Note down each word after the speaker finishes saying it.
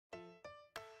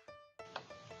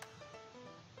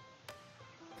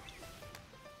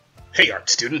Hey art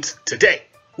students, today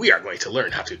we are going to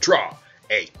learn how to draw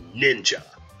a ninja.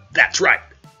 That's right,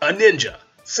 a ninja.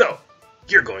 So,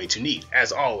 you're going to need,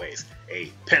 as always, a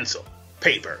pencil,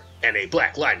 paper, and a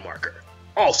black line marker.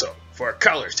 Also, for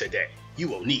colors today, you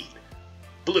will need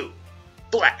blue,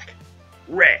 black,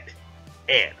 red,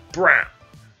 and brown.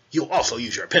 You'll also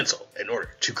use your pencil in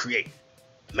order to create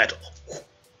metal.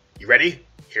 You ready?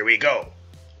 Here we go.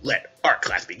 Let art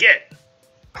class begin.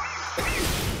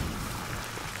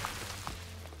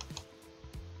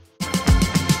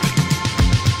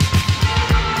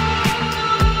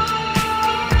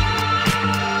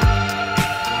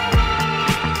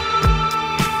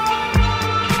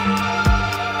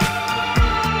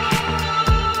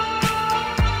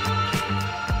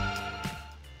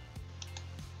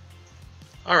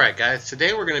 Alright guys,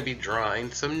 today we're going to be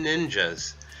drawing some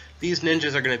ninjas. These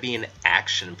ninjas are going to be in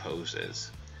action poses.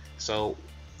 So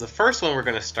the first one we're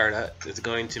going to start at is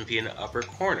going to be in the upper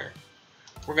corner.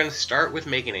 We're going to start with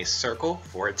making a circle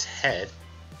for its head.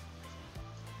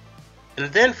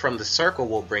 And then from the circle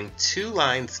we'll bring two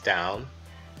lines down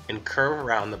and curve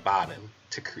around the bottom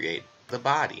to create the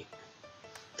body.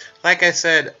 Like I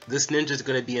said, this ninja is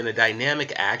going to be in a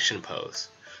dynamic action pose.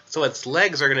 So its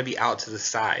legs are going to be out to the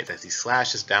sides as he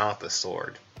slashes down with the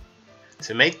sword.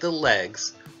 To make the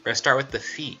legs, we're going to start with the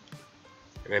feet.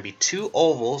 There are going to be two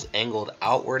ovals angled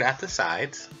outward at the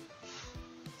sides.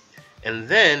 And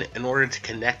then, in order to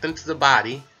connect them to the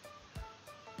body,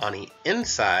 on the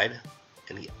inside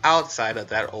and the outside of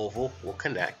that oval will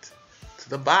connect to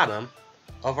the bottom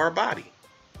of our body.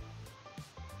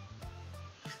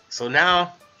 So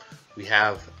now we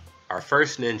have our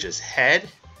first ninja's head,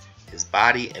 his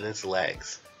body, and his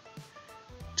legs.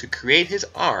 To create his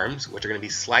arms, which are going to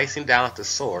be slicing down with the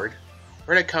sword,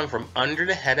 we're going to come from under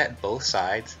the head at both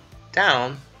sides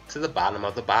down to the bottom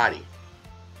of the body.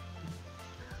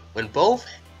 When both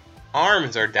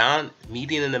arms are down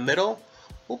meeting in the middle,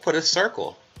 we'll put a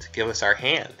circle to give us our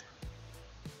hand.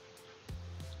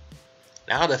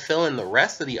 Now to fill in the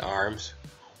rest of the arms,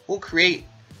 we'll create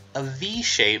a V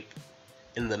shape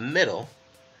in the middle,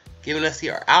 giving us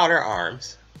the outer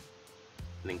arms,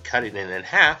 and then cut it in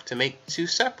half to make two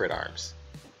separate arms.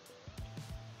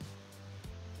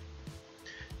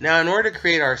 Now in order to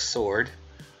create our sword,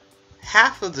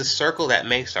 half of the circle that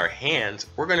makes our hands,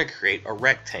 we're going to create a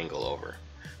rectangle over.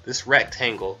 This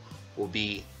rectangle will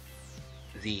be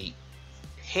the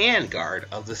hand guard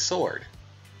of the sword.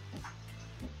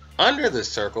 Under the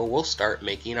circle, we'll start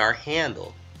making our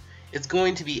handle. It's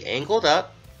going to be angled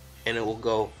up, and it will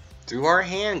go through our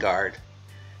hand guard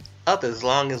up as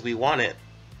long as we want it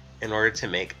in order to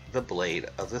make the blade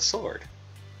of the sword.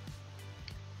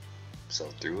 So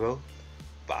through the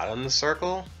bottom of the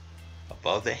circle,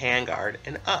 above the handguard,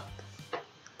 and up.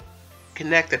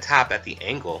 Connect the top at the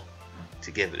angle to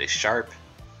give it a sharp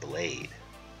blade.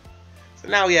 So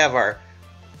now we have our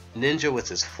ninja with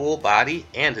his full body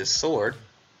and his sword.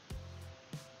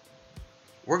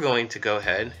 We're going to go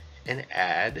ahead and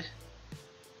add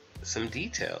some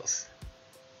details.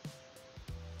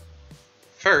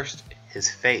 First, his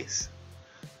face.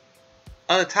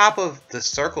 On the top of the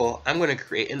circle, I'm going to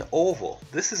create an oval.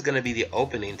 This is going to be the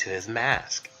opening to his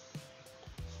mask.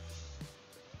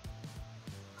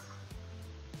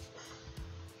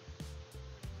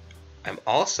 I'm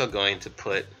also going to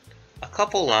put a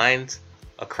couple lines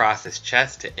across his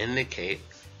chest to indicate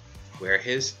where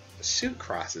his suit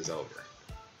crosses over.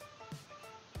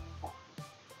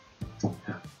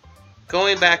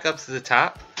 Going back up to the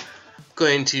top, I'm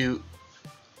going to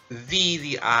V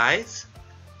the eyes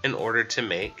in order to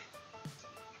make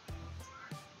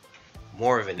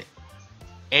more of an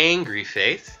angry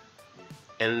face,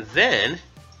 and then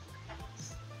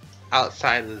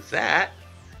outside of that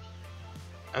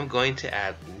I'm going to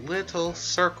add little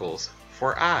circles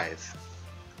for eyes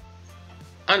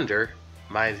under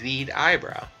my V'd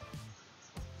eyebrow.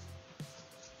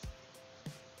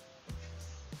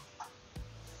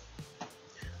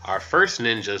 Our first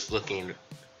ninja is looking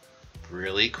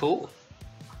really cool.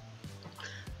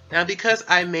 Now because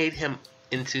I made him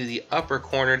into the upper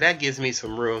corner, that gives me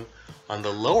some room on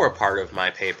the lower part of my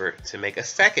paper to make a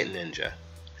second ninja.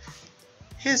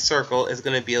 His circle is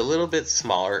going to be a little bit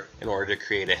smaller in order to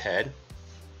create a head,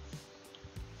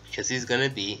 because he's going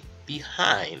to be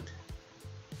behind.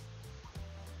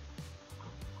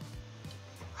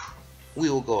 We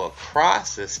will go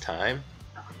across this time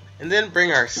and then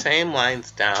bring our same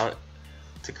lines down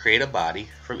to create a body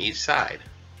from each side,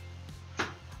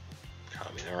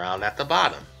 coming around at the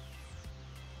bottom.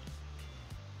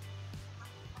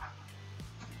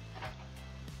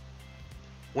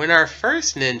 When our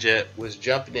first ninja was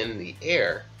jumping in the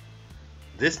air,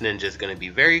 this ninja is going to be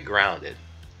very grounded.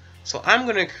 So I'm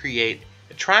going to create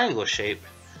a triangle shape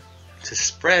to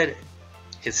spread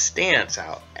his stance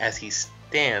out as he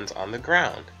stands on the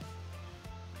ground.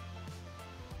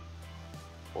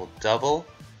 We'll double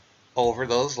over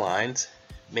those lines,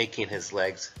 making his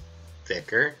legs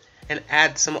thicker, and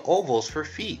add some ovals for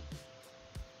feet.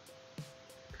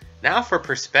 Now for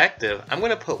perspective, I'm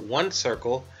going to put one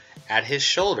circle at his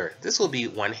shoulder. This will be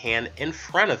one hand in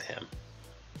front of him.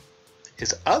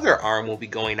 His other arm will be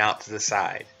going out to the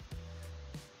side.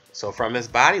 So from his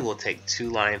body, we'll take 2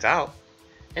 lines out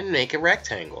and make a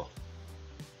rectangle.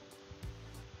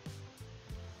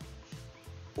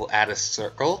 We'll add a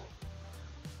circle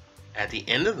at the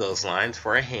end of those lines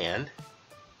for a hand.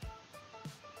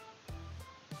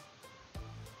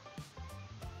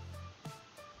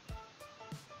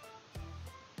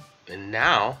 And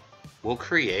now we'll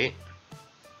create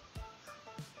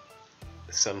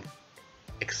some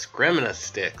excremina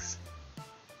sticks.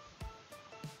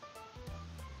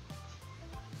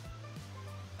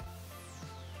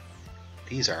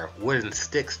 These are wooden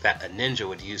sticks that a ninja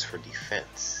would use for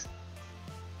defense.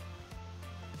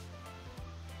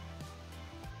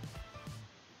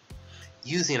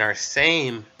 Using our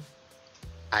same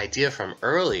idea from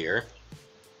earlier,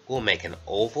 we'll make an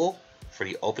oval for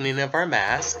the opening of our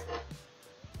mask,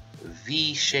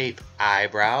 V-shaped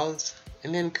eyebrows,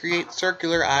 and then create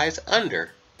circular eyes under.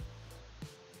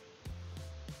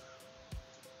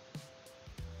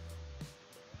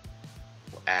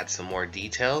 We'll add some more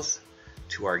details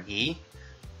to our gi.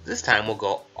 This time we'll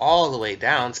go all the way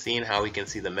down, seeing how we can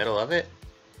see the middle of it,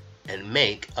 and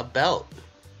make a belt.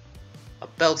 A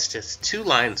belt's just 2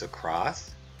 lines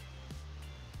across,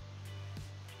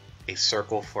 a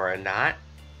circle for a knot,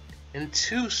 and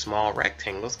 2 small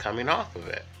rectangles coming off of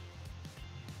it.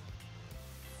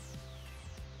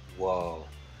 Whoa,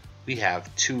 we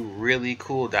have 2 really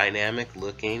cool dynamic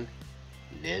looking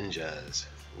ninjas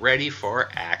ready for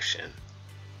action.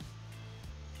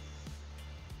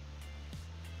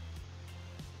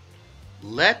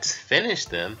 Let's finish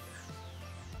them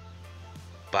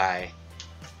by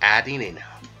adding a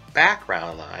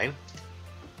background line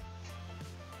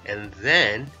and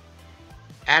then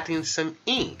adding some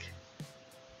ink.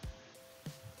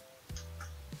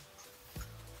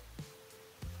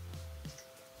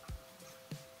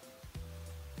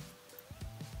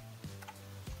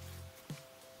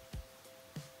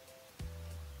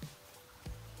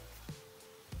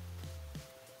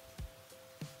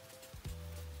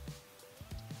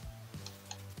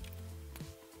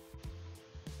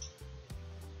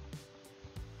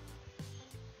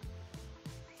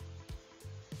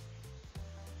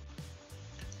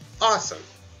 Awesome!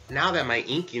 Now that my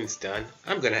inking's done,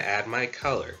 I'm going to add my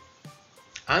color.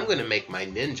 I'm going to make my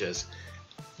ninjas'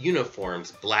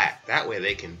 uniforms black. That way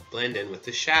they can blend in with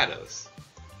the shadows.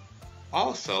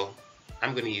 Also,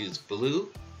 I'm going to use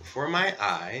blue for my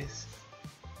eyes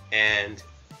and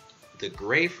the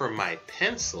gray for my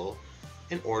pencil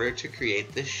in order to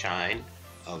create the shine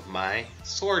of my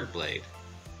sword blade.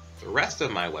 The rest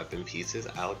of my weapon pieces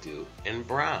I'll do in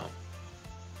brown.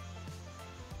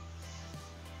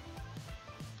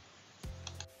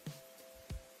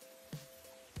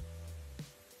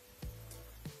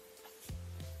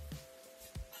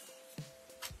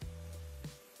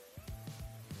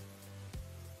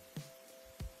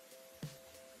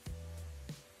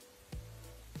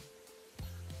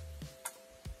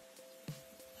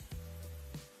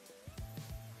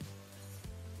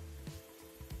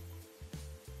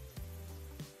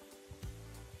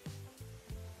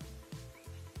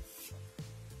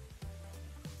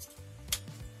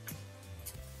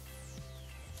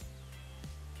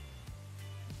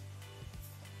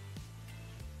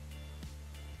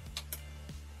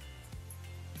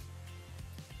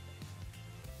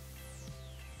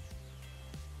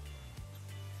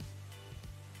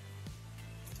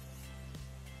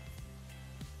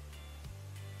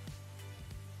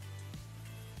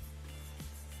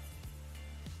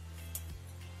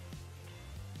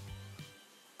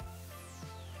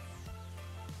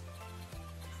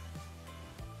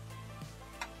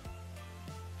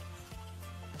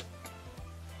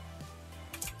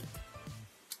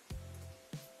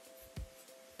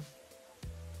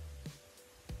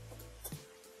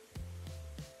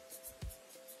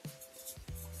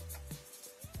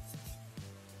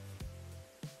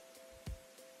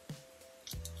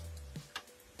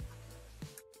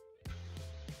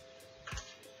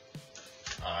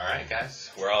 Alright guys,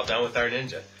 we're all done with our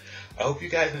ninja. I hope you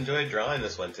guys enjoyed drawing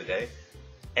this one today,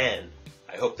 and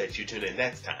I hope that you tune in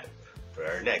next time for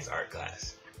our next art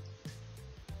class.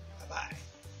 Bye-bye.